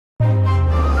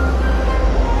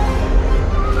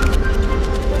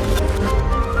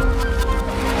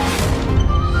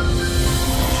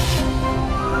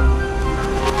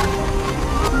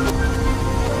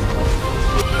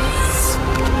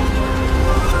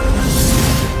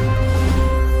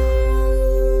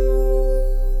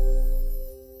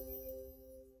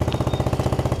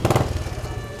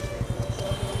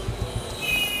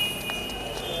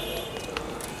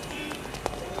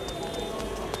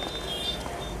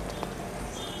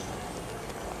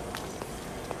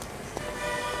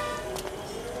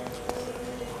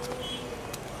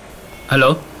Hello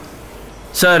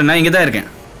sir, நான் இங்கே தான் இருக்கேன்.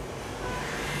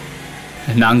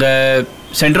 நாங்கள்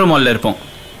சென்ட்ரல் மாலில் இருப்போம்.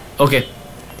 Okay.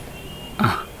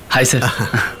 Hi sir.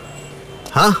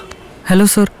 Hello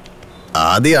sir.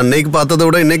 ஆதி அன்னைக்கு பார்த்ததை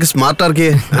விட இன்னைக்கு ஸ்மார்ட்டாக இருக்கே.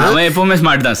 அவன் எப்போவுமே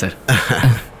ஸ்மார்ட் தான் சார்.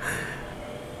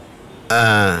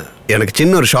 எனக்கு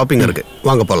சின்ன ஒரு ஷாப்பிங் இருக்கு,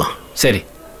 வாங்க போகலாம். சரி.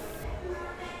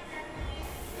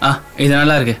 இது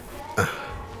நல்லா இருக்கு.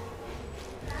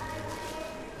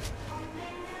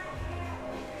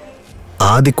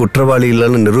 ஆதி குற்றவாளி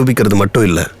இல்லைன்னு நிரூபிக்கிறது மட்டும்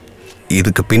இல்லை,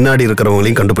 இதுக்கு பின்னாடி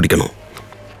இருக்கிறவங்களையும் கண்டுபிடிக்கணும்.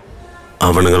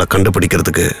 அவனுங்களை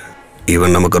கண்டுபிடிக்கிறதுக்கு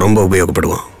இவன் நமக்கு ரொம்ப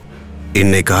உபயோகப்படுவான்.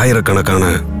 இன்னைக்கு ஆயிரக்கணக்கான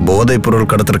போதைப் பொருள்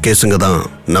கடத்துற கேஸுங்க தான்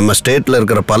நம்ம ஸ்டேட்ல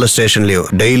இருக்கிற பல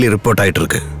ஸ்டேஷன்லயும் டெய்லி ரிப்போர்ட் ஆயிட்டு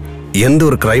இருக்கு. எந்த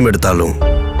ஒரு கிரைம் எடுத்தாலும்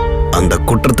அந்த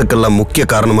குற்றத்துக்கெல்லாம் முக்கிய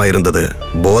காரணமா இருந்தது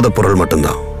போதைப் பொருள்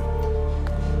மட்டும்தான்.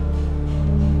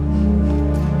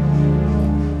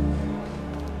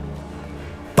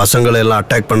 பசங்களை எல்லாம்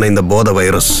அட்டாக் பண்ண இந்த போதை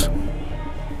வைரஸ்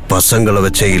பசங்களை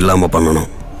வச்சே இல்லாம பண்ணணும்.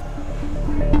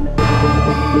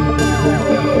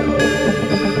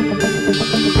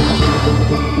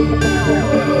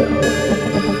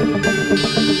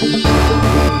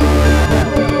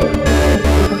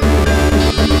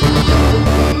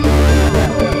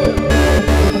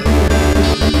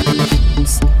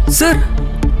 சார்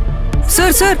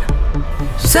சார் சார்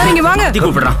சார் இங்க வாங்க.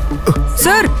 கூப்பிடுறான்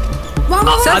சார்.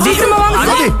 சார் சீக்கிரமா வாங்க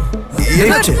சார்.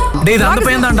 ஏச்சு டேய் இது அந்த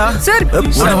பையன் தான்டா. சார்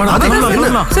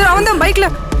சார் அவன் தான் பைக்ல.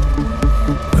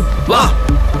 வா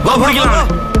வா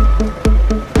பிடிக்கலாம்.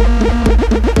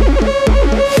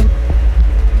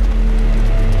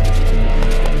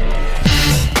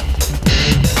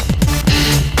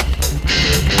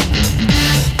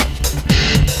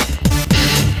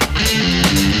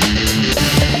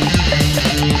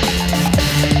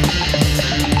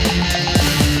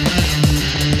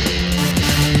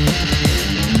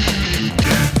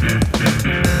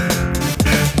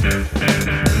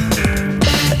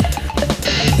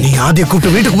 ஆதியை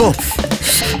கூப்பிட்டு வீட்டுக்கு போ.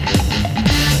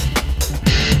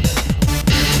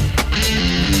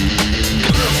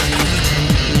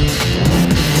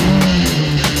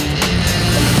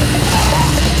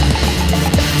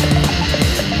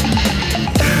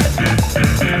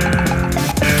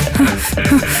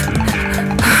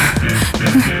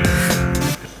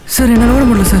 சார் என்னால ஓட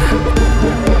முடியல சார்.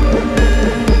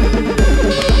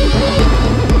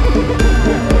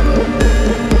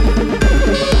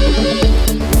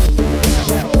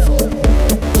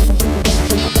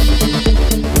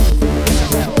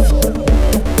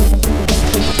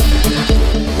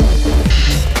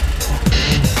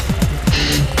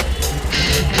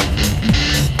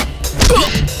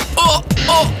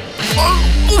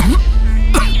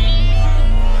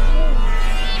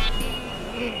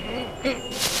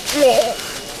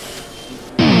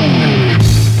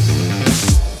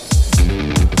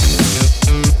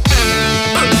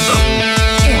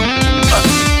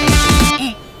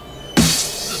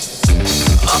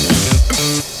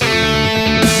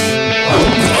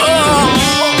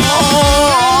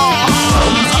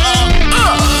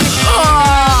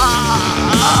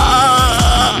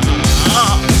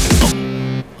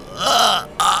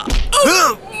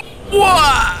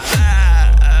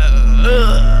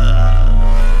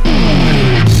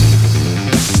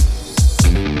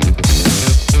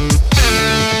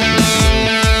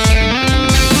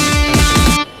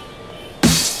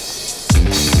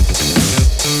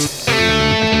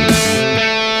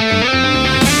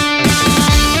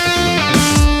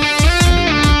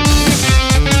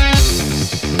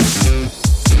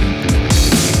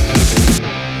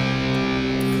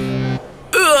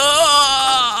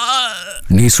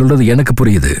 நீ சொல்றது எனக்கு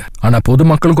புரியுது, ஆனா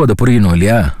பொதுமக்களுக்கும் அது புரியணும்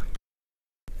இல்லையா?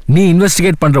 நீ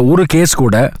இன்வெஸ்டிகேட் பண்ற ஒரு கேஸ்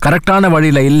கூட கரெக்டான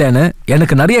வழியில இல்லைன்னு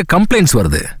எனக்கு நிறைய கம்ப்ளைண்ட்ஸ்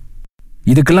வருது.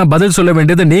 இதுக்கெல்லாம் பதில் சொல்ல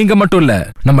வேண்டியது நீங்க மட்டும் இல்ல,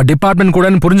 நம்ம டிபார்ட்மெண்ட் கூட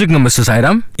புரிஞ்சுக்கணும் மிஸ்டர்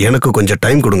சாய்ராம். எனக்கு கொஞ்சம்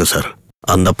டைம் கொடுங்க சார்.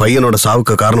 அந்த பையனோட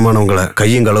சாவுக்கு காரணமானவங்களை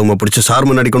கையும் களவுமா பிடிச்சு சார்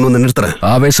முன்னாடி கொண்டு வந்து நிறுத்துறேன்.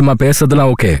 ஆவேசமா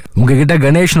பேசுறதுலாம் ஓகே. உங்ககிட்ட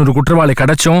கணேஷன் ஒரு குற்றவாளி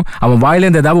கிடைச்சும் அவன்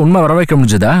வாயிலேருந்து ஏதாவது உண்மை வர வைக்க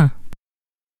முடிஞ்சதா?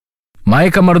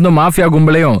 மயக்க மருந்தும் மாஃபியா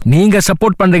கும்பலையும் நீங்க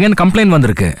சப்போர்ட் பண்றீங்கன்னு கம்ப்ளைண்ட்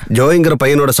வந்திருக்கு. ஜோய்ங்கிற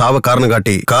பையனோட சாவ காரணம்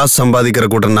காட்டி காசு சம்பாதிக்கிற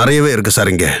கூட்டம் நிறையவே இருக்கு சார்.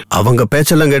 இங்க அவங்க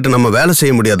பேச்செல்லாம் கேட்டு நம்ம வேலை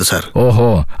செய்ய முடியாது சார். ஓஹோ,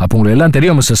 அப்ப உங்களுக்கு எல்லாம்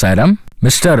தெரியும் மிஸ்டர் சாய்ராம்.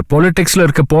 மிஸ்டர் பொலிட்டிக்ஸ்ல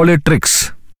இருக்க பொலிட்ரிக்ஸ்.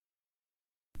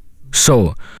 சோ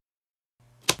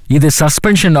இது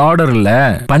சஸ்பென்ஷன் ஆர்டர் இல்ல,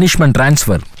 பனிஷ்மெண்ட்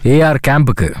டிரான்ஸ்ஃபர். ஏஆர்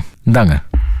கேம்புக்கு இந்தாங்க.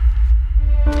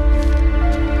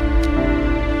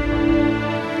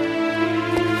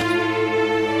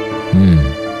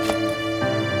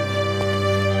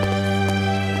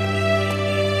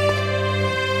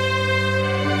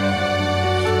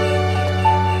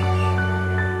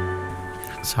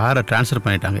 சாரை ட்ரான்ஸ்ஃபர்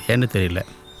பண்ணிட்டாங்க, ஏன்னு தெரியல.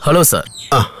 Hello sir.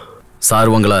 சார்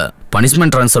உங்களை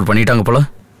பனிஷ்மெண்ட் ட்ரான்ஸ்ஃபர் பண்ணிட்டாங்க போல.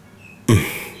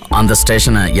 அந்த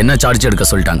ஸ்டேஷனை என்ன சார்ஜ் எடுக்க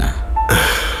சொல்லிட்டாங்க.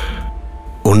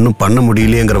 ஒன்றும் பண்ண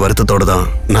முடியலையேங்கிற வருத்தத்தோடு தான்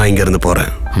நான் இங்கேருந்து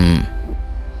போகிறேன்.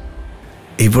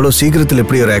 இவ்வளோ சீக்கிரத்தில்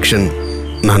எப்படி ஒரு ஆக்ஷன்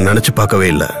நான் நினச்சி பார்க்கவே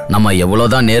இல்லை. நம்ம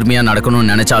எவ்வளோதான் நேர்மையாக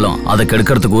நடக்கணும்னு நினைச்சாலும் அதை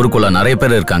கெடுக்கிறதுக்கு ஊருக்குள்ள நிறைய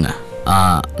பேர் இருக்காங்க.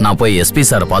 நான் போய் எஸ்பி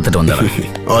சாரை பார்த்துட்டு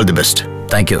வந்துடுறேன். All the best.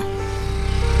 Thank you.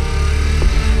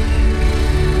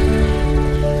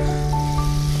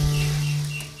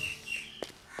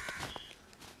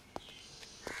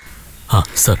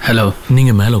 Sir. Hello.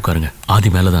 நீங்க மேல உட்காருங்க. ஆதி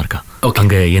மேல தான் இருக்கா.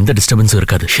 அங்க எந்த டிஸ்டர்பன்ஸும்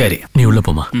இருக்காது. சரி, நீ உள்ள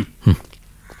போமா.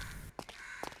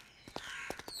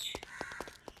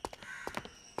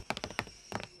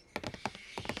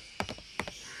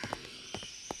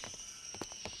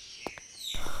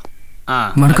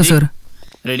 வணக்கம் சார்.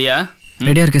 ரெடியா?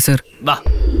 ரெடியா இருக்கேன் சார். வா.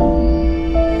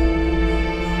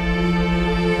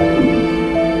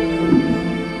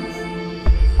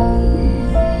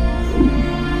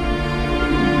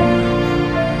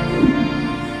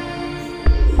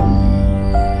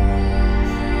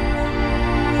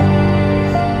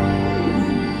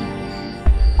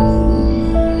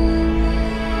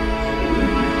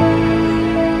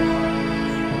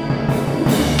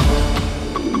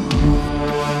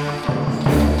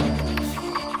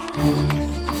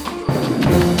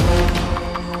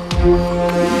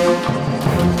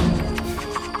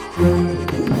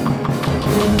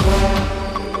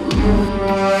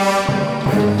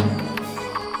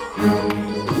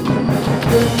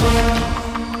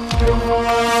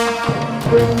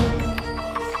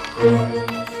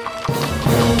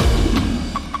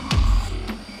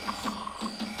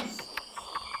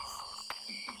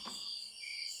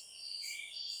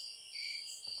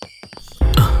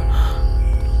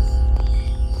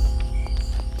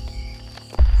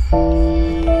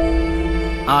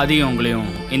 ஆதியும் உங்களையும்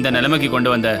இந்த நிலைமைக்கு கொண்டு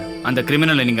வந்த அந்த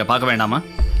கிரிமினலை நீங்க பார்க்க வேண்டாமா?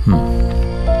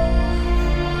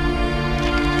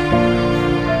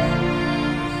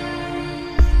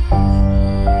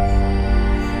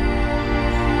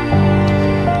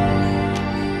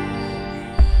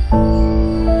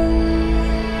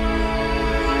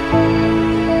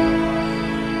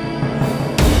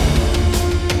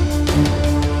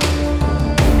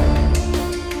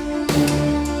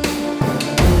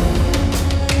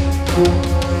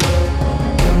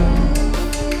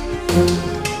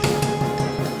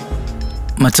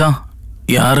 மச்சான்,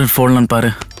 யாரு ஃபோன்லன்னு பாரு.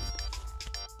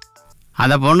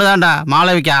 அந்த பொண்ணு தான்டா,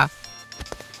 மாளவிகா.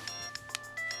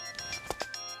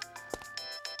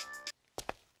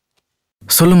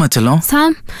 சொல்லு மச்சலம்.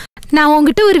 சாம், நான்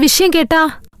உங்ககிட்ட ஒரு விஷயம் கேட்டா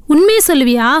உண்மையே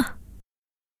சொல்லுவியா?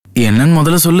 என்னன்னு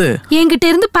முதல்ல சொல்லு. என்கிட்ட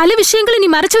இருந்து பல விஷயங்களை நீ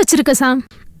மறைச்சு வச்சிருக்க சாம்.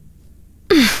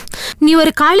 நீ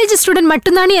ஒரு காலேஜ் ஸ்டூடெண்ட்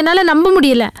மட்டும்தான் என்னால நம்ப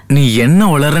முடியல. நீ என்ன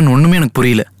வளரன்னு ஒண்ணுமே எனக்கு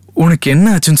புரியல. உனக்கு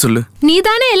என்ன ஆச்சுன்னு சொல்லு. நீ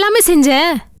தானே எல்லாமே செஞ்ச.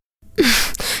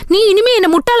 நீ இனிமே என்ன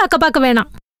முட்டாளாக்க பார்க்க வேணாம்.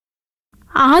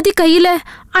 ஆதி கையில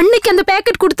அன்னைக்கு அந்த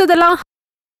பேக்கெட் கொடுத்ததெல்லாம்,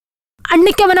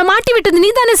 அன்னைக்கு அவனை மாட்டி விட்டது நீ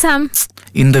தானே சாம்.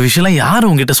 இந்த விஷயம் யாரு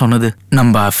உங்ககிட்ட சொன்னது?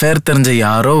 நம்ம அஃபேர் தெரிஞ்ச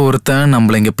யாரோ ஒருத்தன்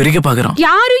நம்மள இங்க பிரிக்க பாக்குறான்.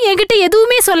 யாரும் என்கிட்ட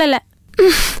எதுவுமே சொல்லல.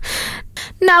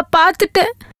 நான்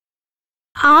பார்த்துட்டேன்.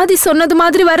 ஆதி சொன்னது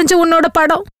மாதிரி வரைஞ்ச உன்னோட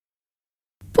படம்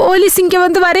போலீஸ் இங்க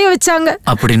வந்து வரைய வச்சாங்க.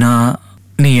 அப்படின்னா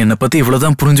நீ என்ன பத்தி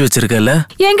இவ்வளவுதான் புரிஞ்சு வச்சிருக்கல?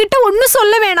 என்கிட்ட ஒன்னும்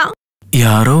சொல்ல வேணாம்.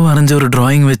 யாரோ வரைஞ்ச ஒரு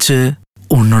டிராயிங் வச்சு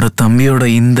உன்னோட தம்பியோட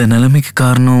இந்த நிலைமைக்கு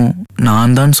காரணம்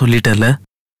நான் தான் சொல்லிட்டல.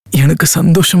 எனக்கு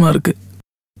சந்தோஷமா இருக்கு.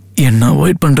 என்ன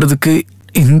அவாய்ட் பண்றதுக்கு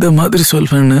இந்த மாதிரி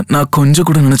சொல்வேன்னு நான் கொஞ்சம்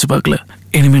கூட நினைச்சு பார்க்கல.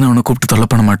 இனிமே நான் உன்னை கூப்பிட்டு தொல்லை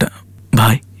பண்ண மாட்டேன்.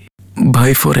 பாய்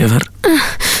பாய் ஃபார் எவர்.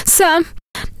 சாம்,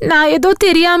 நான் ஏதோ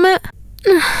தெரியாம.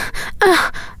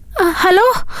 Hello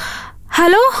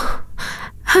hello.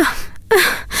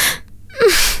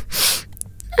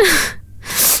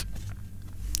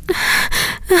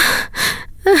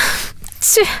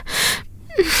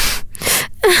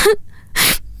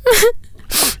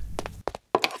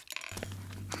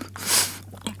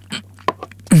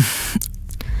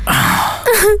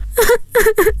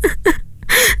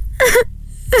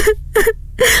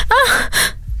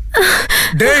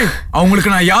 டேய்,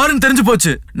 அவங்களுக்கு நான் யாருன்னு தெரிஞ்சு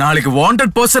போச்சு. நாளைக்கு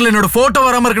வாண்டட் போஸ்டர்ல என்னோட போட்டோ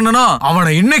வராம இருக்கணும்னா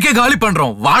அவனை இன்னைக்கே காலி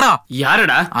பண்றோம். வாடா.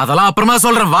 யாருடா? அதெல்லாம் அப்புறமா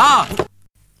சொல்றேன், வா.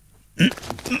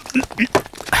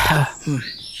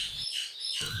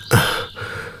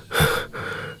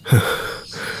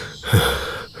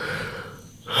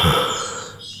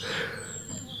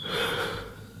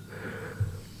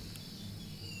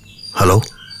 ஹலோ.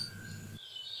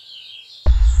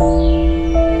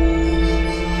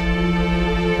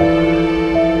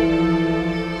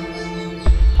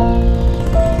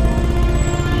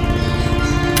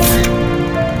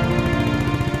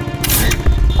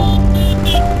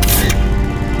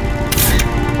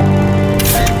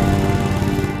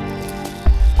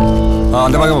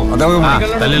 அந்த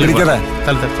பக்கம் இருக்கிற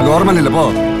ஓரமா இல்ல போ.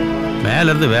 மேல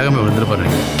இருந்து வேகமே விழுந்துட்டு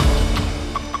போறீங்க.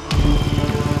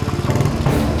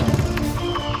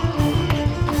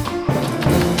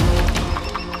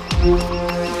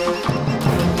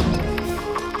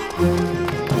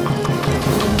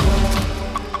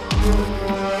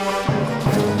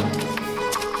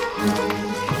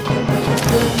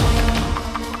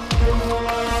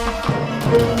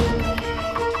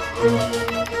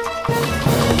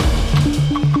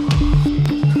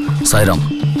 சாய்ராம்,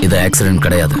 இது ஆக்சிடென்ட்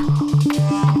கிடையாது.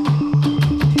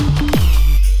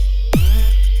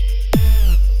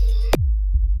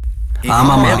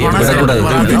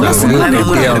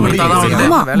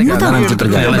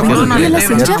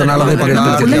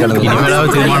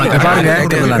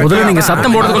 முதல்ல நீங்க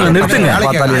சத்தம் போடுறதுக்குள்ள நிறுத்துங்க.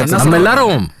 நம்ம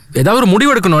எல்லாரும் ஏதாவது ஒரு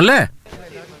முடிவு எடுக்கணும்ல.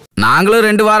 நாங்களும்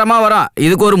 2 வாரமா வரோம்.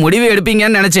 இதுக்கு ஒரு முடிவு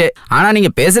எடுப்பீங்கன்னு நினைச்சு. ஆனா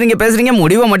நீங்க பேசுறீங்க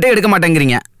முடிவை மட்டும் எடுக்க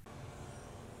மாட்டேங்கிறீங்க.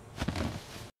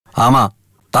 ஆமா,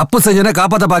 தப்பு செஞ்சனா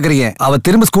காப்பாத்த பாக்குறீங்க. அவ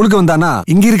திரும்ப ஸ்கூலுக்கு வந்தானா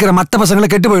இங்க இருக்கிற மத்த பசங்களை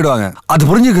கெட்டு போயிடுவாங்க. அது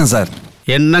புரிஞ்சுக்கங்க சார்.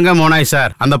 என்னங்க மோனாய்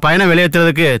சார், அந்த பையனை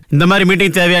வெளியேற்றுறதுக்கு இந்த மாதிரி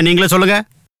மீட்டிங் தேவையா? நீங்களே சொல்லுங்க.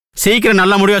 சீக்கிரம்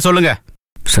நல்ல முடிவா சொல்லுங்க.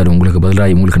 சார், உங்களுக்கு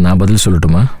பதிலாக உங்களுக்கு நான் பதில்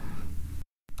சொல்லட்டுமா?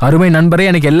 அருமை நண்பரே,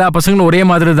 எனக்கு எல்லா பசங்களும் ஒரே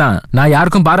மாதிரி தான். நான்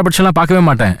யாருக்கும் பாரபட்சம்லாம் பார்க்கவே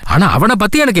மாட்டேன். ஆனா அவனை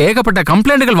பத்தி எனக்கு ஏகப்பட்ட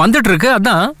கம்ப்ளைண்ட்கள் வந்துட்டு இருக்கு.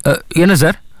 அதான் என்ன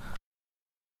சார்?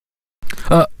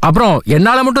 அப்புறம்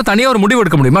என்னால மட்டும் தனியா ஒரு முடிவு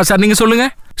எடுக்க முடியுமா சார்? நீங்க சொல்லுங்க.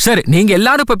 சரி, நீங்க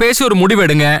எல்லாரும் இப்ப பேசி ஒரு முடிவு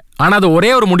எடுங்க. ஆனா அது ஒரே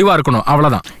ஒரு முடிவா இருக்கணும்,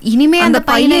 அவ்வளவுதான். இனிமே அந்த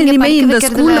பையன் இந்த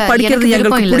ஸ்கூல்ல படிக்கிறது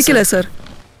எங்களுக்கு பிடிக்கல சார்.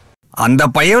 அந்த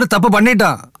பையன் தப்பு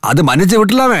பண்ணிட்டான், அது மன்னிச்சு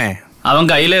விட்டுலாமே. அவங்க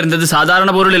கையில இருந்தது சாதாரண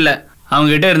பொருள் இல்ல,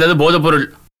 அவங்க கிட்ட இருந்தது போதை பொருள்.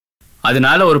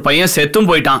 அதனால ஒரு பையன் செத்தும்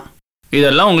போயிட்டான்.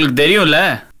 இதெல்லாம் உங்களுக்கு தெரியும்ல.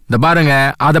 இந்த பாருங்க,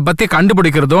 அதை பத்தி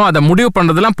கண்டுபிடிக்கிறதும் அதை முடிவு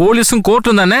பண்றதெல்லாம் போலீஸும்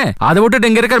கோர்ட்டும் தானே. அதை விட்டுட்டு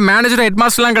இங்க இருக்கிற மேனேஜர்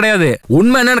ஹெட்மாஸ்டர் எல்லாம் கிடையாது.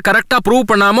 உண்மை என்னன்னு கரெக்டா ப்ரூவ்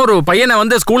பண்ணாம ஒரு பையனை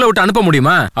வந்து ஸ்கூல்ல விட்டு அனுப்ப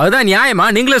முடியுமா? அதுதான் நியாயமா?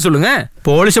 நீங்களே சொல்லுங்க.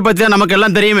 போலீஸை பத்தி தான் நமக்கு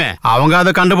எல்லாம் தெரியுமே. அவங்க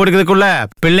அதை கண்டுபிடிக்கிறதுக்குள்ள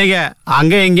பிள்ளைங்க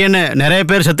அங்க இங்கேன்னு நிறைய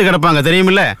பேர் செத்து கிடப்பாங்க,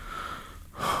 தெரியுமில்ல?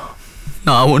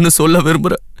 நான் ஒன்னு சொல்ல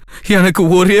விரும்புறேன். எனக்கு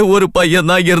ஒரே ஒரு பையன்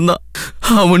தான் இருந்தான்.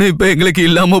 அவனு இப்ப எங்களுக்கு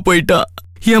இல்லாம போயிட்டான்.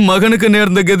 என் மகனுக்கு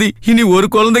நேர்ந்த கதி இனி ஒரு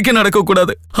குழந்தைக்கு நடக்க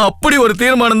கூடாது. அப்படி ஒரு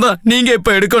தீர்மானம் தான் நீங்க இப்ப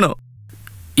எடுக்கணும்.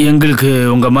 எங்களுக்கு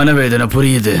உங்க மனவேதனை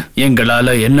புரியுது. எங்களால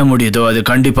என்ன முடியுதோ அது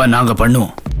கண்டிப்பா நாங்க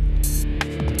பண்ணுவோம்.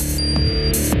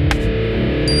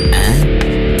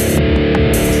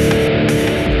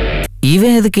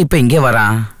 இவன் எதுக்கு இப்ப இங்கே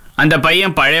வரான்? அந்த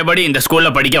பையன் பழையபடி இந்த ஸ்கூல்ல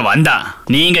படிக்க வந்தா.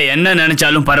 நீங்க என்ன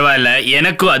நினைச்சாலும் பரவாயில்ல,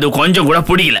 எனக்கு அது கொஞ்சம் கூட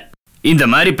பிடிக்கல. இந்த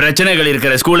மாதிரி பிரச்சனைகள்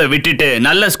இருக்கிற ஸ்கூலை விட்டுட்டு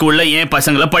நல்ல ஸ்கூல்ல ஏன்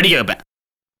பசங்களை படிக்க வைப்பேன்.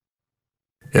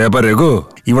 ஏப்பா ரகு,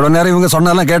 இவ்வளவு நேரம் இவங்க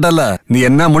சொன்னாலாம் கேட்டல, நீ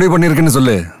என்ன முடிவு பண்ணிருக்குன்னு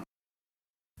சொல்லு.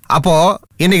 அப்போ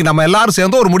இன்னைக்கு நம்ம எல்லாரும்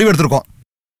சேர்ந்து ஒரு முடிவு எடுத்திருக்கோம்.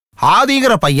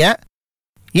 ஆதிங்கிற பையன்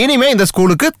இனிமே இந்த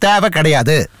ஸ்கூலுக்கு தேவை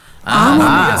கிடையாது.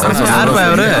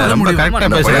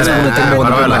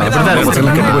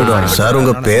 சார்,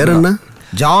 உங்க பேர் என்ன?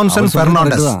 ஜான்சன்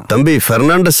பெர்னாண்டஸ். தம்பி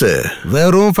பெர்னாண்டஸ்.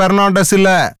 வெறும் பெர்னாண்டஸ் இல்ல,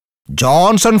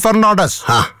 ஜான்சன் பெர்னாண்டஸ்.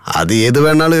 அது எது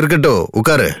வேணாலும் இருக்கட்டும்,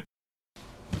 உட்காரு.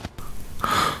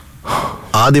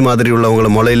 ஆதி மாதிரி உள்ளவங்களை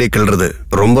முளையிலே கிள்றது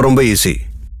ரொம்ப ரொம்ப ஈஸி.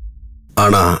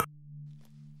 ஆனா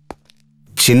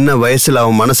சின்ன வயசுல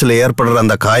அவன் மனசுல ஏற்படுற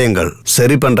அந்த காயங்கள்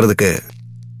சரி பண்றதுக்கு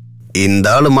இந்த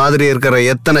ஆளு மாதிரி இருக்கிற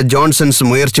எத்தனை ஜான்சன்ஸ்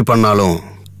முயற்சி பண்ணாலும்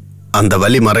அந்த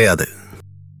வலி மறையாது.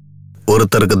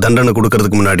 ஒருத்தருக்கு தண்டனை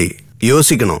கொடுக்கறதுக்கு முன்னாடி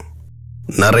யோசிக்கணும்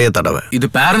நிறைய தடவை. இது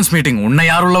பேரண்ட்ஸ் மீட்டிங், உன்னை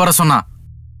யார் உள்ள வர சொன்னா?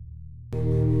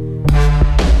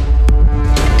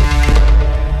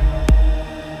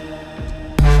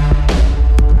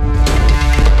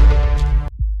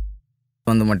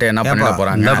 வந்து மட்டும் என்ன பண்ண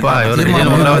போறாங்க?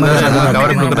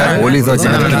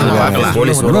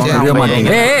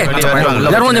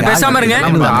 கொஞ்சம் பேசாம இருங்க.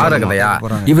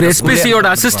 இவர் எஸ்பிசியோட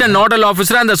அசிஸ்டன்ட் நோடல்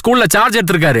ஆபீசர் அந்த ஸ்கூல்ல சார்ஜ்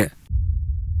எடுத்திருக்காரு.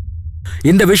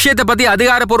 இந்த விஷயத்தை பத்தி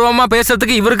அதிகாரப்பூர்வமா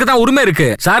பேசுறதுக்கு இவருக்கு தான் உரிமை இருக்கு.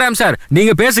 சாராம் சார்,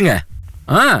 நீங்க பேசுங்க,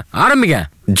 ஆரம்பிங்க.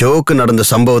 ஜோக்கு நடந்த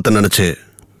சம்பவத்தை நினைச்சு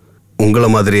உங்கள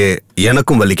மாதிரியே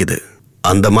எனக்கும் வலிக்குது.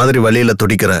 அந்த மாதிரி வழியில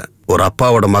துடிக்கிற ஒரு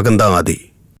அப்பாவோட மகன் தான் ஆதி.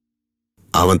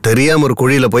 அவன் தெரியாம ஒரு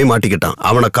குழியில போய் மாட்டிக்கிட்டான்.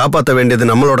 அவனை காப்பாற்ற வேண்டியது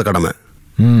நம்மளோட கடமை,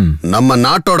 நம்ம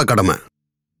நாட்டோட கடமை.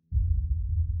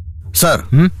 சார்,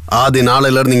 ஆதி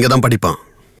நாளையில இருந்து இங்க தான் படிப்பான்.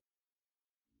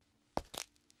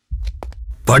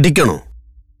 படிக்கணும்.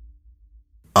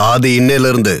 ஆதி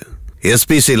இன்னையில இருந்து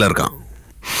எஸ்பிசில இருக்கான்.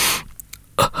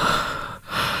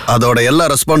 அதோட எல்லா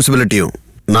ரெஸ்பான்சிபிலிட்டியும்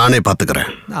நானே பாத்துக்கிறேன்.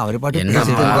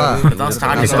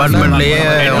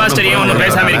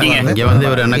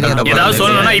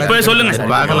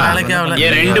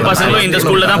 ரெண்டு பசங்களும் இந்த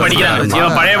ஸ்கூல்ல தான் படிக்கிறாங்க.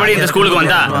 இவன் பழையபடி இந்த ஸ்கூலுக்கு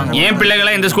வந்தா என்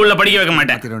பிள்ளைகளை இந்த ஸ்கூல்ல படிக்க வைக்க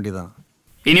மாட்டேன்.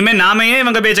 இனிமே நாம ஏன்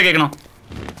இவங்க பேச்ச கேட்கணும்?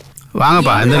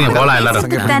 வாங்கப்பா எந்திரிங்க போலாம் எல்லாரும்.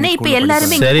 தானே இப்ப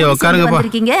எல்லாரும் சரி உட்காருங்கப்பா.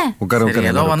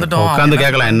 உட்கார்ந்து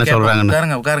கேட்கலாம் என்ன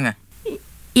சொல்றாங்கன்னு. உட்காருங்க.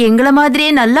 எங்களை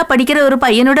மாதிரியே நல்லா படிக்கிற ஒரு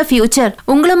பையனோட ஃபியூச்சர்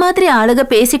உங்களை மாதிரி ஆளுக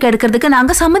பேசி கெடுக்கிறதுக்கு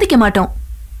நாங்க சம்மதிக்க மாட்டோம்.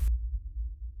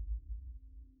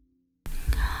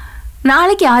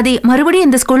 நாளைக்கு ஆதி மறுபடியும்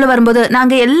இந்த ஸ்கூல்ல வரும்போது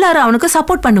நாங்க எல்லாரும் அவனுக்கு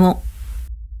சப்போர்ட் பண்ணுவோம்.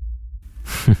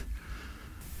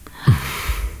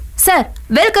 Sir,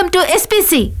 welcome to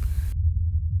SPC.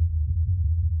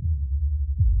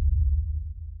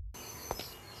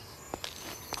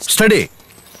 Study.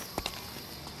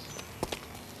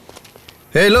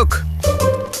 Hey, look.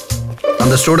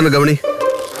 அந்த ஸ்டூடண்ட் கவனி.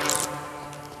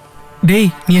 டேய்,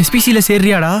 நீ எஸ்பிசில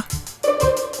சேர்றியாடா?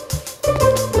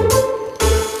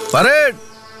 Parade.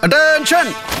 Attention.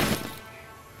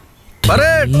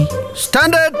 Parade.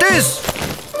 Stand at this.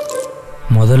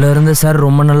 முதல்ல இருந்த சார்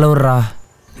ரொம்ப நல்லவர்ரா.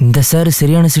 இந்த சார்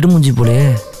சரியான சிடுமுஞ்சி போலே.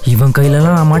 இவன்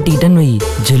கையிலலாம் நான் மாட்டிக்கிட்டேன்னு வை,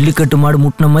 ஜல்லிக்கட்டு மாடு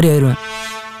முட்டின மாதிரி ஆயிடுவேன்.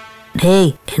 டேய்,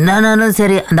 என்னன்னாலும்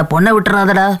சரி அந்த பொண்ணை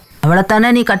விட்டுறாதடா. அவளை தானே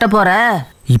நீ கட்ட போற.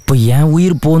 இப்போ என்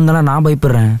உயிர் போகுந்தானே நான்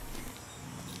பயப்படுறேன்.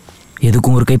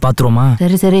 எதுக்கும் ஒரு கை பாத்துருவோமா?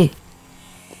 சரி சரி.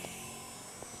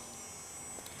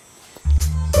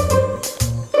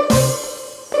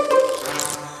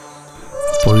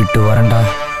 போயிட்டு வரேன்டா.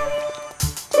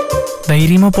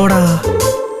 தைரியமா போடா.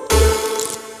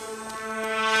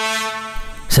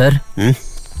 சார்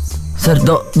சார்,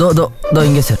 தோ தோ தோ தோ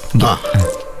இங்கே சார்.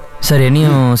 சார்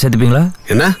என்னையும் சேர்த்துப்பீங்களா?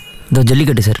 என்ன? இதோ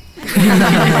ஜல்லிக்கட்டு சார்.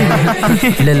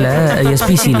 இல்ல இல்ல,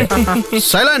 எஸ்பிசி இல்ல.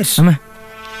 சைலன்ஸ்.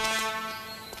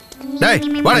 டேய்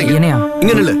வாடா இங்க. என்னையா?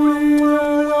 இங்க நில்லு.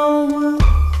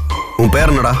 உன்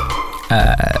பேர் என்னடா?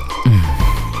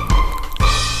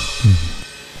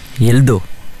 எல்தோ.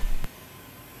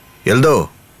 எல்தோ,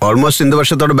 ஆல்மோஸ்ட் இந்த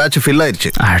வருஷத்தோட பேட்ச் ஃபில்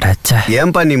ஆயிருச்சு. அடச்சா,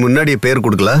 ஏன்பா நீ முன்னாடியே பேர்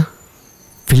கொடுக்கல?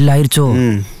 ஃபில் ஆயிருச்சோ?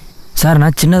 சார்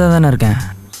நான் சின்னதாக தானே இருக்கேன்.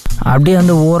 அப்படியே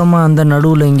அந்த ஓரமாக அந்த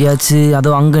நடுவில் எங்கேயாச்சும்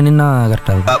அதோ அங்கே நின்னா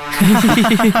கரெக்டாக இருக்கும்.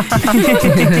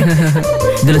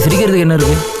 இதில் சிரிக்கிறதுக்கு என்ன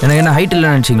இருக்கு? எனக்கு என்ன ஹைட்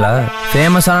இல்லைன்னு நினச்சிங்களா?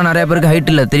 ஃபேமஸான நிறைய பேருக்கு ஹைட்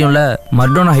இல்லை தெரியும்ல.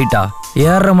 மர்டோனா ஹைட்டா,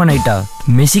 ஏஆர் ரஹ்மான் ஹைட்டா,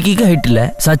 மெஸ்ஸிக்கு ஹைட் இல்லை,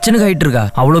 சச்சினுக்கு ஹைட் இருக்கா?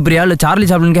 அவ்வளோ பெரிய ஆள் சார்லி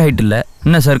சாப்ளினுக்கே ஹைட் இல்லை.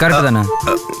 என்ன சார், கரெக்டாக தானே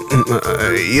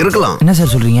இருக்கலாம்? என்ன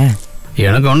சார் சொல்கிறீங்க?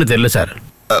 எனக்கு ஒன்றும் தெரியல சார்.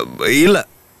 இல்லை.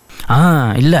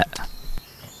 இல்லை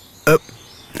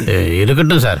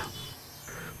இருக்கட்டும் சார்.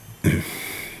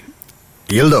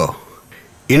 எல்தோ,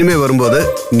 இனிமே வரும்போது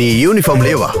நீ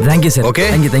யூனிஃபார்ம்லயே வா. Thank you sir. Okay,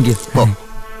 thank you.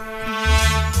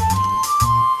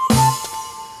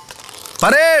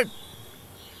 Parade.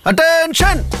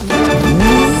 Attention.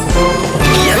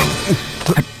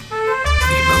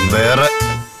 வேற.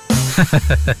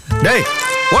 டேய்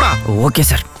போடா. Okay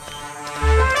sir.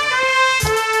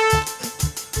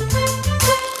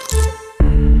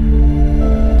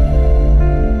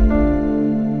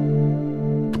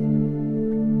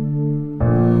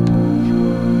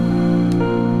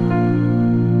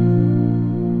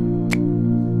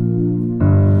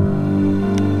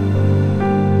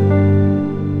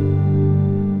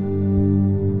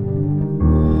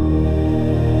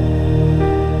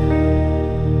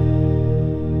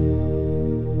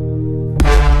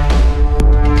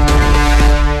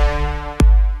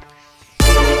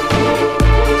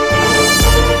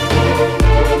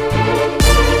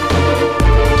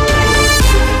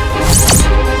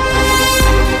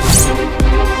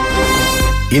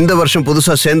 இந்த வருஷம்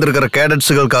புதுசா சேர்ந்திருக்கிற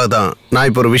கேடட்ஸுகளுக்காக தான் நான்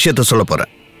இப்போ ஒரு விஷயத்த சொல்ல போறேன்.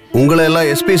 உங்களை எல்லாம்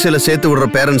எஸ்பிசியில சேர்த்து விடுற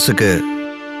பேரண்ட்ஸுக்கு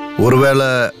ஒருவேளை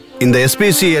இந்த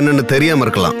எஸ்பிசி என்னன்னு தெரியாம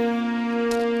இருக்கலாம்.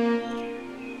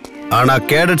 ஆனா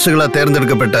கேடட்ஸுகளா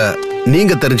தேர்ந்தெடுக்கப்பட்ட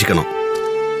நீங்க தெரிஞ்சுக்கணும்.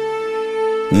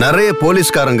 நிறைய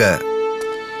போலீஸ்காரங்க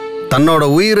தன்னோட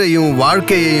உயிரையும்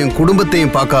வாழ்க்கையையும்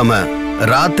குடும்பத்தையும் பார்க்காம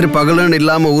ராத்திரி பகலன்னு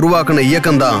இல்லாம உருவாக்கின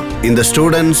இயக்கம் தான் இந்த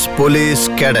ஸ்டூடெண்ட்ஸ் போலீஸ்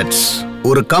கேடட்ஸ்.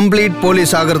 ஒரு கம்ப்ளீட்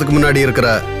போலீஸ் ஆகிறதுக்கு முன்னாடி இருக்கிற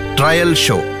ட்ரையல்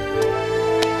ஷோ.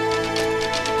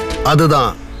 அதுதான்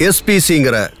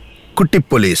எஸ்பிசிங்கிற குட்டி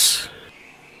போலீஸ்.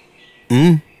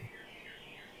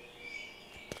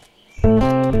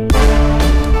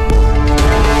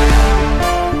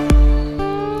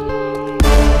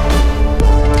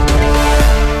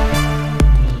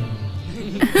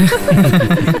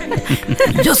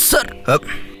 Yes sir.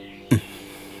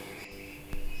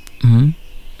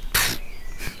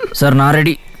 சார் நான்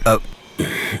ரெடி.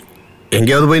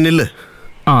 எங்கேயாவது போய் நில்லு.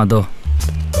 அதோ.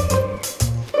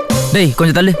 டேய்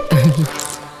கொஞ்சம் தள்ளு.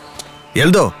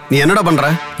 எல்தோ, நீ என்னடா பண்ற?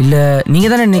 இல்ல நீங்க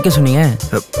தானே நிக்க சொன்னீங்க.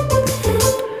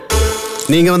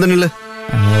 நீங்க வந்து நில்லு.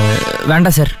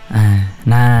 வேண்டாம் சார்,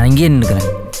 நான் இங்கேயே நின்னுக்கிறேன்.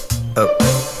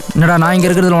 என்னடா நான் இங்க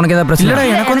இருக்கிறதுல உனக்கு ஏதாவது பிரச்சனை? இல்லடா,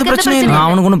 எனக்கு ஒன்றும் பிரச்சனை இல்லை.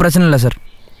 அவனுக்கு ஒன்றும் பிரச்சனை இல்லை சார்.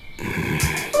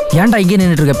 ஏன்டா இங்கே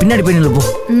நின்றுட்டு இருக்க? பின்னாடி போய் நில்லு போ.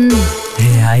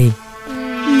 ஹாய்.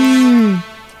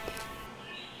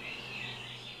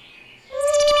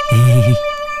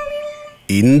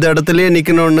 இந்த இடத்துலயே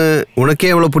நிக்கணும்னு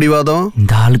உனக்கே எவ்வளவு பிடிவாதம்?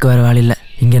 இந்த ஆளுக்கு வேற வேலை இல்லை.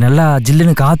 இங்க நல்லா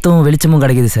ஜில்லுன்னு காத்தும் வெளிச்சமும்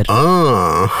கிடைக்குது சார்.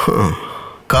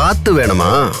 காத்து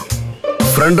வேணுமா?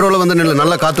 ஃப்ரண்ட் ரோல வந்து நில்லு,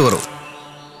 நல்லா காத்து வரும்.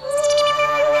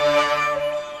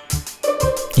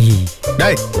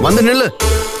 டேய் வந்து நில்லு.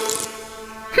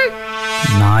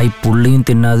 நாய் புள்ளையும்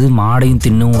தின்னாது மாடையும்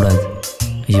தின்னவும் கூடாது.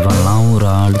 இவன்லாம் ஒரு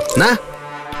ஆள்.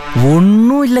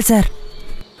 ஒன்னும் இல்லை சார்.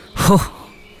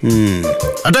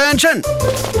 அட்டென்ஷன்.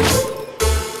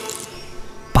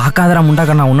 பார்க்காதடா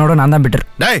முண்டாக்கண்ணா, உன்னோட நான் தான் பெட்டர்.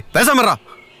 டேய் பேசாமறா.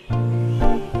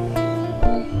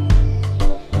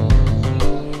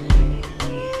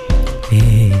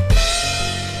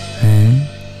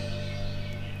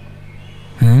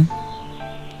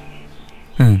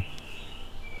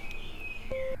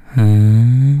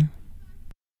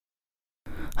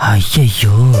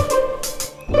 ஐயோ,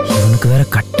 இவனுக்கு வேற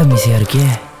கட்ட மிசையா இருக்கே.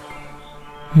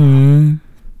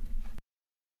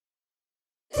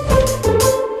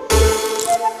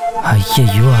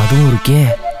 ஐயோ, அதுவும் இருக்கே.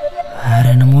 வேற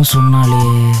என்னமோ சொன்னாலே.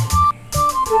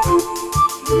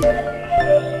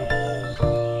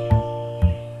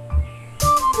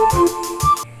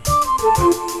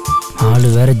 ஆளு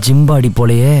வேற ஜிம்பாடி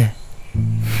போலையே.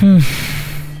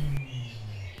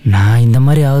 நான் இந்த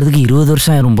மாதிரி ஆகுறதுக்கு 20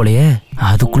 வருஷம் ஆயிரும் போலையே.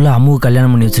 அதுக்குள்ள அம்முக்கு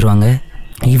கல்யாணம் பண்ணி வச்சிருவாங்க.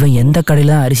 இவன் எந்த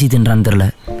கடையில அரிசி தின்றான்னு தெரியல.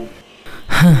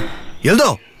 எல்தோ.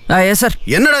 Yes sir.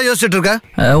 என்னடா யோசிச்சுட்டு இருக்க?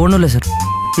 ஒன்றும் இல்லை சார்.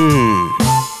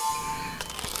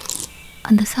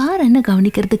 அந்த சார் என்ன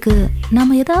கவனிக்கிறதுக்கு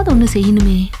நாம ஏதாவது ஒண்ணு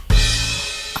செய்யணுமே.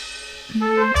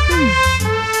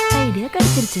 ஐடியா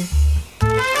கிடைச்சிருச்சு.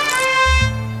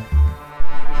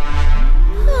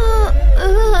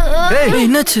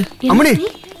 என்னாச்சு? அம்மணி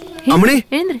அம்மணி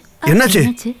என்னாச்சு?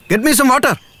 Get me some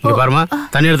water. இங்க பாருமா,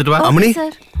 தண்ணி எடுத்துட்டு வா. அம்மணி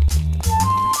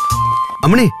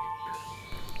அம்மணி,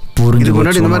 புரிஞ்சு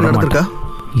முன்னாடி இந்த மாதிரி நடந்துருக்கா?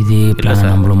 இதே பிளான்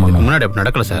நம்மளும் பண்ணோம். முன்னாடி அப்படி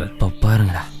நடக்கல சார்.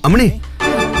 பாருங்கடா அம்மணி.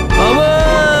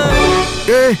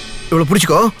 ஏய் இவ்வளவு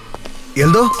பிடிச்சிக்கோ.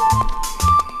 எல்தோ.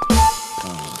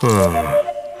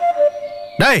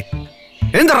 டேய்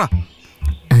எந்திரா.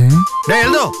 டேய்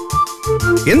எல்தோ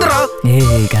எந்திரா.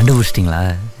 ஏய் கண்டுபிடிச்சிட்டிங்களா?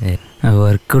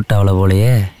 ஒர்க் அவுட் ஆகல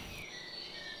போலையே.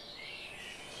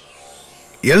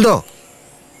 எல்தோ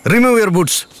ரிமூவ் யுவர்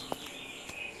பூட்ஸ்.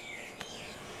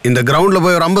 இந்த கிரவுண்ட்ல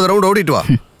போய் ஒரு 50 ரவுண்ட் ஓடிட்டு வா.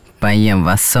 பையன்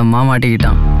வசமா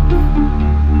மாட்டிக்கிட்டான்.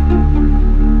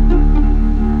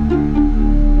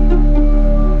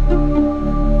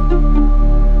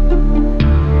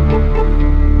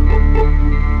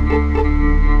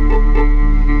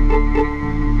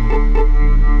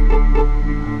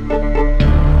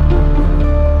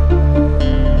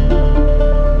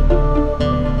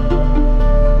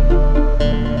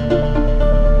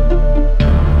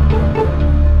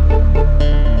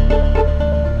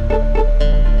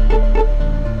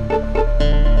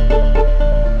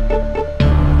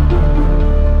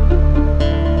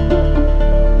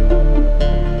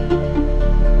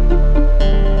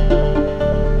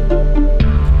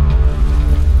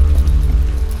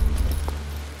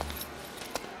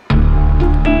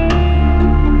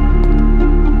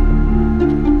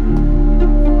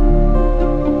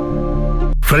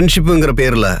 ஃப்ரெண்ட்ஷிப்புங்கிற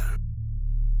பேர்ல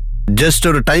ஜஸ்ட்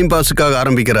ஒரு டைம் பாஸுக்காக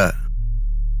ஆரம்பிக்கிற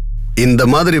இந்த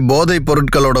மாதிரி போதைப்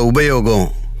பொருட்களோட உபயோகம்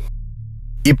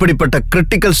இப்படிப்பட்ட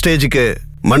கிரிட்டிக்கல் ஸ்டேஜுக்கு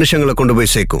மனுஷங்களை கொண்டு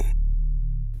போய் சேர்க்கும்.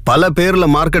 பல பேர்ல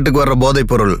மார்க்கெட்டுக்கு வர்ற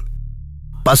போதைப் பொருள்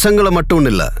பசங்களை மட்டும்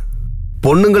இல்ல,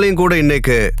 பொண்ணுங்களையும் கூட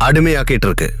இன்னைக்கு அடிமையாக்கிட்டு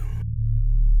இருக்கு.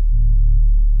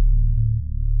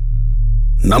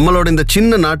 நம்மளோட இந்த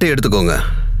சின்ன நாட்டை எடுத்துக்கோங்க.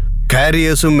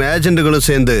 கேரியர்ஸும் ஏஜென்ட்டுகளும்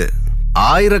சேர்ந்து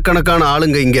ஆயிரக்கணக்கான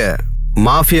ஆளுங்க இங்க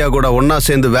மாஃபியா கூட ஒன்னா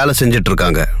சேர்ந்து வேலை செஞ்சிட்டு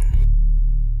இருக்காங்க.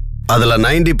 அதுல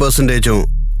 90%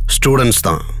 ஸ்டூடெண்ட்ஸ்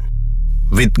தான்,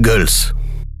 வித் கேர்ள்ஸ்.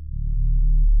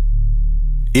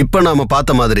 இப்ப நாம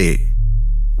பார்த்த மாதிரி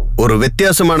ஒரு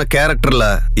வித்தியாசமான கேரக்டர்ல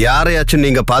யாரையாச்சும்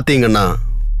நீங்க பாத்தீங்கன்னா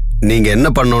நீங்க என்ன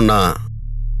பண்ணணும்னா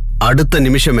அடுத்த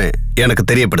நிமிஷமே எனக்கு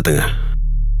தெரியப்படுத்துங்க.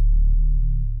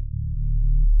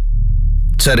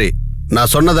 சரி,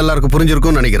 நான் சொன்னது எல்லாருக்கும்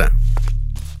புரிஞ்சிருக்கும்னு நினைக்கிறேன்.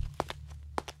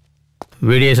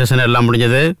 வீடியோ செஷன் எல்லாம்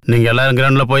முடிஞ்சது. நீங்க எல்லாரும்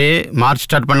கிரவுண்ட்ல போய் மார்ச்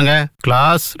ஸ்டார்ட் பண்ணுங்க.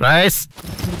 Class rice.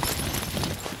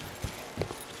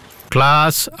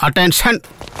 Class attention.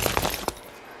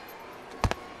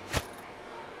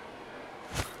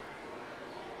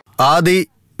 ஆதி,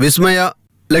 விஸ்மயா,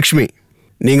 லக்ஷ்மி,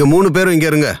 நீங்க 3 பேரும் இங்க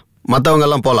இருங்க. மத்தவங்க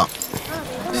எல்லாம் போலாம்.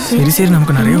 சரி சரி,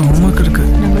 நமக்கு நிறைய ஹோம்வொர்க் இருக்கு.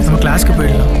 நம்ம கிளாஸ்க்கு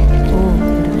போயிடலாம்.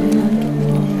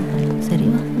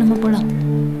 சரிவா, நம்ம போலாம்.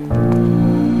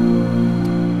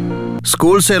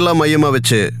 ஸ்கூல்ஸ் எல்லாம் மையமா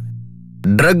வச்சு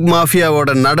ட்ரக் மாஃபியாவோட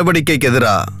நடவடிக்கைக்கு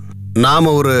எதிராக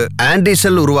நாம ஒரு ஆன்டி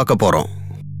செல் உருவாக்க போறோம்.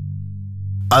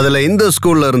 அதுல இந்த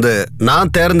ஸ்கூல்ல இருந்து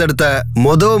நான் தேர்ந்தெடுத்த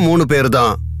மொத 3 பேர்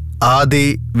தான் ஆதி,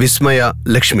 விஸ்மயா,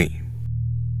 லக்ஷ்மி.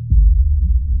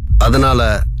 அதனால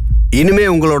இனிமே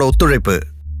உங்களோட ஒத்துழைப்பு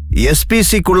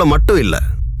எஸ்பிசிக்குள்ள மட்டும் இல்ல,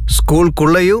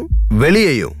 ஸ்கூலுக்குள்ளேயும்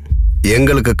வெளியேயும்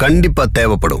எங்களுக்கு கண்டிப்பா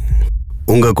தேவைப்படும்.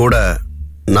 உங்க கூட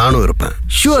நானும் இருப்பேன்.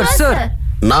 Sure sir.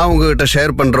 நான் உங்ககிட்ட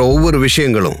ஷேர் பண்ற ஒவ்வொரு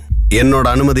விஷயங்களும் என்னோட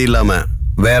அனுமதி இல்லாம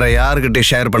வேற யாருக்கிட்ட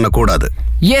ஷேர் பண்ண கூடாது.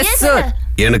 Yes sir.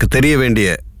 எனக்கு தெரிய வேண்டிய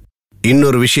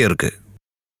இன்னொரு விஷயம் இருக்கு.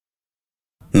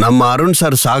 நம்ம அருண்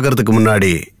சார் சாகிறதுக்கு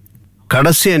முன்னாடி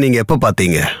கடைசியா நீங்க எப்ப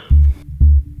பாத்தீங்க?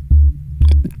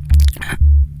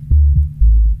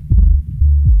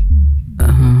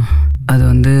 அது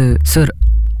வந்து சார்,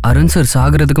 அருண் சார்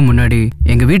சாகிறதுக்கு முன்னாடி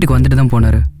எங்க வீட்டுக்கு வந்துட்டு தான்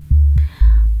போனாரு.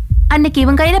 அன்னைக்கு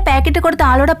இவன் கையில பேக்கெட் கொடுத்த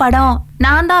ஆளோட படம்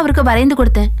நான் தான் அவருக்கு வரைந்து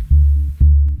கொடுத்தேன்.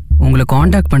 உங்களை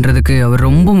காண்டாக்ட் பண்றதுக்கு அவர்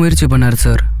ரொம்ப முயற்சி பண்ணாரு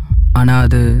சார். ஆனா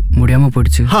அது முடியாம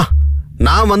போயிடுச்சு.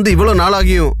 நான் வந்து இவ்வளவு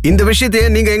நாளாகியும் இந்த விஷயத்தையே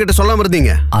நீங்க என்கிட்ட சொல்லாம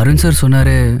இருந்தீங்க. அருண் சார்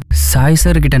சொன்னாரு, சாய்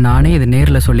சார் கிட்ட நானே இது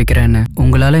நேர்ல சொல்லிக்கிறேன்னு.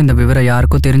 உங்களால இந்த விவரம்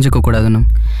யாருக்கும் தெரிஞ்சுக்க கூடாதுன்னு.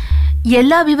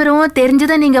 எல்லா விவரமும்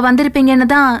தெரிஞ்சுதான் நீங்க வந்திருப்பீங்கன்னு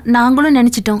தான் நாங்களும்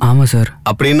நினைச்சிட்டோம். ஆமா சார்.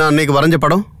 அப்படின்னா அன்னைக்கு வரைஞ்ச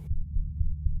படம்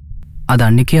அது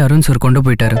அன்னைக்கே அருண் சார் கொண்டு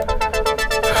போயிட்டாரு.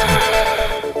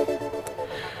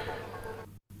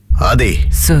 ஆதி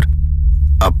சார்,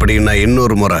 அப்படின்னா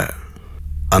இன்னொரு முறை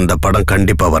அந்த படம்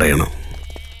கண்டிப்பா வரையணும்.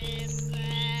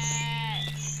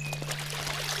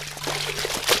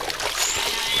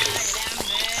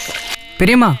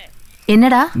 பெரியம்மா.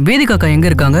 என்னடா? வேதிகாக்கா எங்க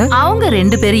இருக்காங்க? அவங்க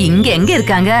 2 பேரும் இங்க எங்க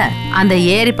இருக்காங்க? அந்த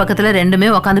ஏரி பக்கத்துல 2மே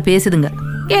உட்காந்து பேசுதுங்க.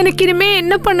 எனக்கு இனிமே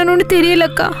என்ன பண்ணணும்னு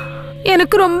தெரியலக்கா.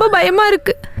 எனக்கு ரொம்ப பயமா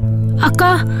இருக்கு. அக்கா,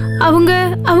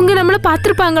 அவங்க நம்மள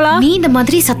பாத்துருப்பாங்களா? நீ இந்த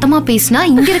மாதிரி சத்தமா பேசினா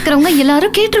இங்க இருக்கிறவங்க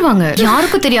எல்லாரும் கேட்டுருவாங்க.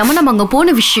 யாருக்கும் தெரியாம நம்ம அங்க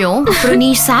போன விஷயம், அப்புறம் நீ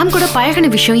சாம் கூட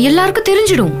பழகின விஷயம் எல்லாருக்கும்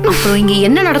தெரிஞ்சிடும். அப்புறம் இங்க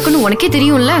என்ன நடக்கும்னு உனக்கே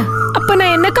தெரியும்ல. அப்ப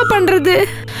நான் என்னக்கா பண்றது?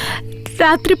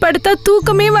 ராத்திரி படுத்தா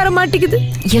தூக்கமே வர மாட்டேங்குது.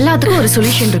 எல்லாத்துக்கும் ஒரு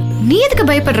சொல்யூஷன் இருக்கு. நீ எதுக்கு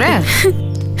பயப்படுற?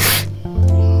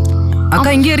 அக்கா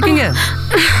இங்க இருக்கீங்க.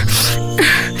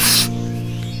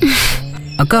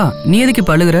 அக்கா நீ எதுக்கு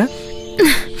பழுகுற?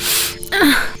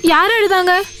 யார்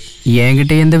எழுதாங்க?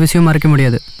 என்கிட்ட எந்த விஷயம் மறைக்க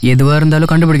முடியாது. எதுவா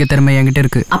இருந்தாலும் கண்டுபிடிக்க திறமை என்கிட்ட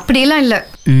இருக்கு. அப்படியெல்லாம் இல்ல.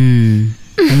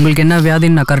 உங்களுக்கு என்ன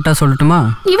வியாதின்னு நான் கரெக்டா சொல்லட்டுமா?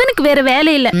 இவனுக்கு வேற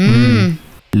வேலை இல்ல.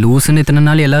 லூசுன்னு இத்தனை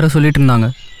நாள் எல்லாரும் சொல்லிட்டு இருந்தாங்க.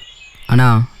 ஆனா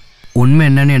உண்மை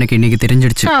என்னன்னு எனக்கு இன்னைக்கு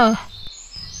தெரிஞ்சிடுச்சு.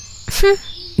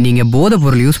 நீங்க போதை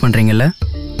பொருள் யூஸ் பண்றீங்கல்ல,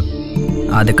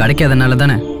 அது கிடைக்காதனால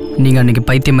தானே நீங்க அன்னைக்கு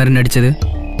பைத்தியம் மாதிரி நடிச்சது.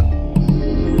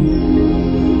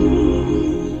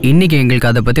 இன்னைக்கு எங்களுக்கு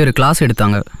அதை பத்தி ஒரு கிளாஸ்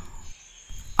எடுத்தாங்க.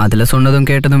 அதுல சொன்னதும்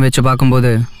கேட்டதும் வச்சு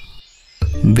பார்க்கும்போது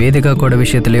வேதிகா கூட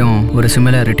விஷயத்துலயும் ஒரு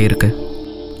சிமிலாரிட்டி இருக்கு.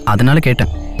 அதனால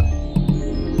கேட்டேன்.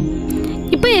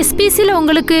 இப்போ எஸ்பிசில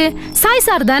உங்களுக்கு சாய்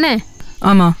சார் தானே?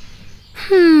 ஆமா.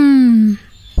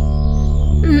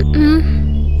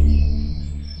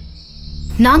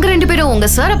 நாங்க 2 பேரும் உங்க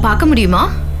சாரை பார்க்க முடியுமா?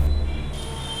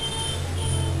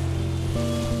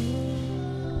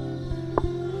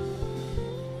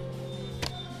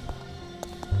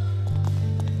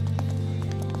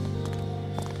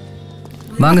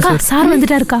 வாங்க சார். சார்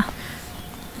வந்துட்டாருக்கா.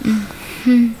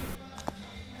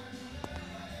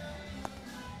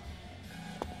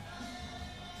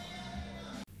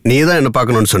 நீ தான் என்ன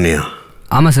பார்க்கணும்னு சொன்னியா?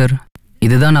 ஆமா சார்,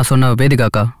 இதுதான் நான் சொன்ன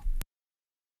வேதிகாக்கா.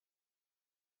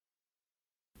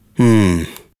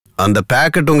 அந்த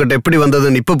பேக்கெட் உங்ககிட்ட எப்படி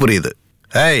வந்ததுன்னு இப்ப புரியுது.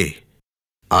 ஏய்,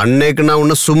 அன்னைக்கு நான்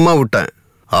உன்னை சும்மா விட்டேன்.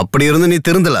 அப்படி இருந்து நீ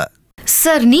திருந்தல.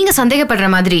 சார், நீங்க சந்தேகப்படுற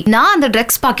மாதிரி நான் அந்த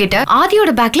ட்ரக்ஸ் பாக்கெட்ட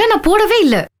ஆதியோட பேக்ல நான் போடவே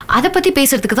இல்ல. அத பத்தி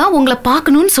பேசுறதுக்கு தான் உங்களை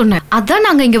பார்க்கணும்னு சொன்னேன். அதான்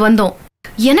நாங்க இங்க வந்தோம்.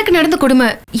 எனக்கு நடந்த கொடுமை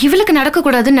இவளுக்கு நடக்க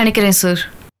கூடாதுன்னு நினைக்கிறேன் சார்.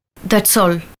 That's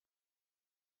all.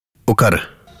 உட்காரு.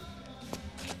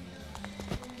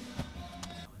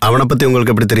 அவனை பத்தி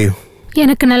உங்களுக்கு எப்படி தெரியும்?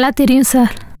 எனக்கு நல்லா தெரியும்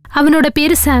சார். அவனோட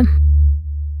பேரு சாம்.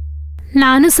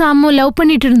 நானும் சாமும் லவ்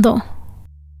பண்ணிட்டு இருந்தோம்.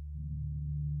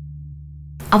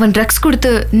 அவன் ட்ரக்ஸ்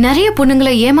கொடுத்து நிறைய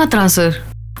பொண்ணுங்களை ஏமாத்துறான் சார்.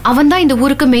 அவன் தான் இந்த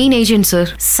ஊருக்கு மெயின் ஏஜென்ட் சார்.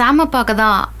 சாம பார்க்க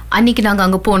தான் அன்னைக்கு நாங்க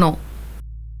அங்க போனோம்.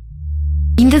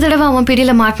 இந்த தடவை அவன்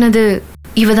பிடியில மாட்டினது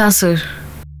இவதான் சார்.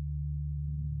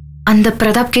 அந்த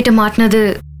பிரதாப் கிட்ட மாட்டினது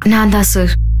நான் தான்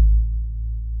சார்.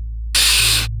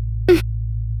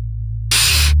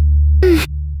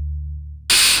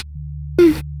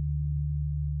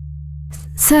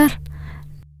 சார்,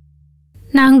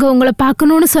 நாங்க உங்களை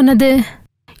பார்க்கணும்னு சொன்னது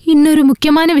இன்னொரு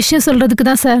முக்கியமான விஷயம் சொல்றதுக்கு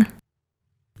தான் சார்.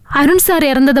 அருண் சார்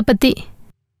இறந்ததை பத்தி.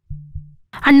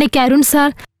 அன்னைக்கு அருண்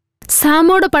சார்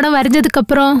சாமோட படம் வரைஞ்சதுக்கு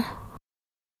அப்புறம்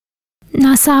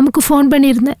நான் சாமுக்கு ஃபோன்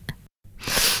பண்ணியிருந்தேன்.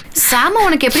 சாம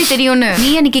உனக்கு எப்படி தெரியும்னு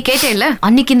நீ அன்னைக்கு கேட்டேல்ல.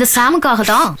 அன்னைக்கு இந்த சாமுக்காக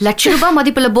தான் ₹1,00,000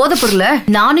 மதிப்புள்ள போதை பொருளை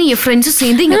நானும் என் ஃப்ரெண்ட்ஸும்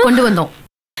சேர்ந்து இங்க கொண்டு வந்தோம்.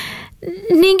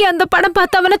 நீங்க அந்த படம்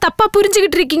பார்த்து அவனை தப்பா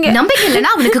புரிஞ்சுக்கிட்டு இருக்கீங்க. நம்பிக்கை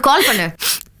இல்லைன்னா அவனுக்கு கால் பண்ணு.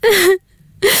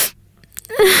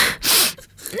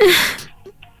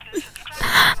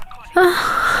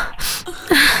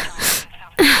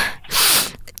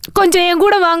 கொஞ்சம் என்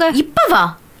கூட வாங்க. இப்ப வா.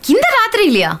 இந்த ராத்திரி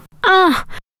இல்லையா?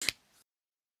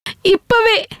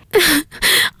 இப்பவே.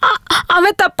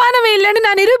 அவன் தப்பானவன் இல்லைன்னு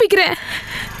நான் நிரூபிக்கிறேன்.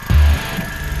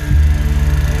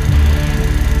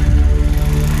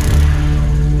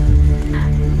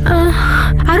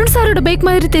 அருண் சாரோட பைக்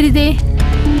மாதிரி தெரியுதே.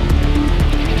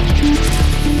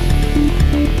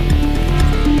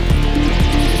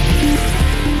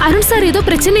 அருண் சார் ஏதோ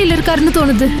பிரச்சனையில் இருக்காருன்னு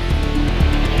தோணுது.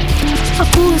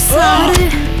 அப்போ சாரு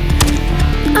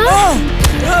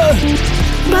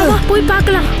பாபா போய்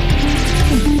பார்க்கலாம்.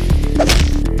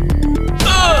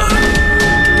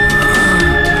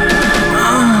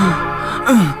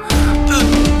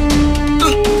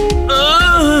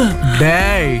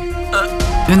 டேய்,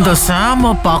 இந்த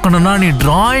சாம பார்க்கணும்னா நீ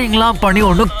டிராயிங்லாம் பண்ணி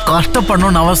ஒன்றும்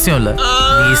கஷ்டப்படணும்னு அவசியம் இல்லை.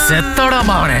 நீ செத்தோட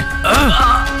மாவனே.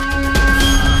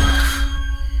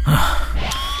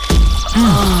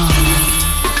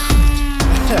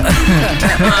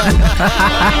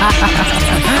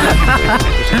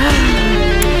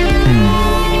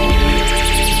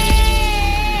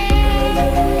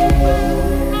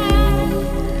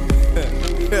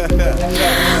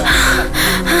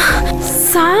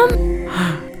 சாம்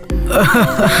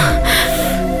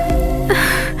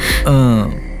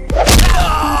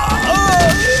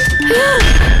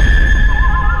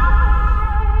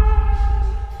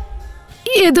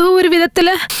ஏதோ ஒரு விதத்துல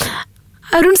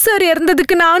அருண் சார்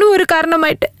இறந்ததுக்கு நானும் ஒரு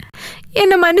காரணமாயிட்டேன்.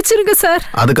 என்ன மன்னிச்சிருங்க சார்.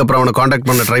 அதுக்கப்புறம் அவனை காண்டாக்ட்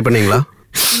பண்ண ட்ரை பண்ணீங்களா?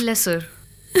 இல்ல சார்.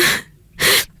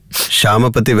 ஷாமை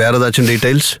பத்தி வேற ஏதாச்சும்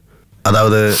டீடைல்ஸ்,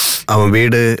 அதாவது அவன்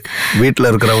வீட்டில்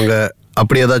இருக்கிறவங்க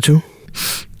அப்படி ஏதாச்சும்?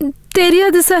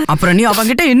 தெரியாது சார். அப்புறம் நீ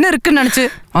அவன்கிட்ட என்ன இருக்குன்னு நினைச்சு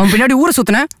அவன் பின்னாடி ஊரை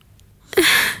சுத்தின?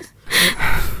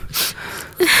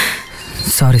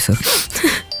 Sorry sir.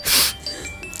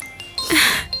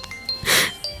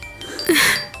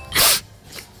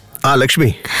 லக்ஷ்மி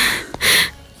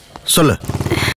சொல்லு.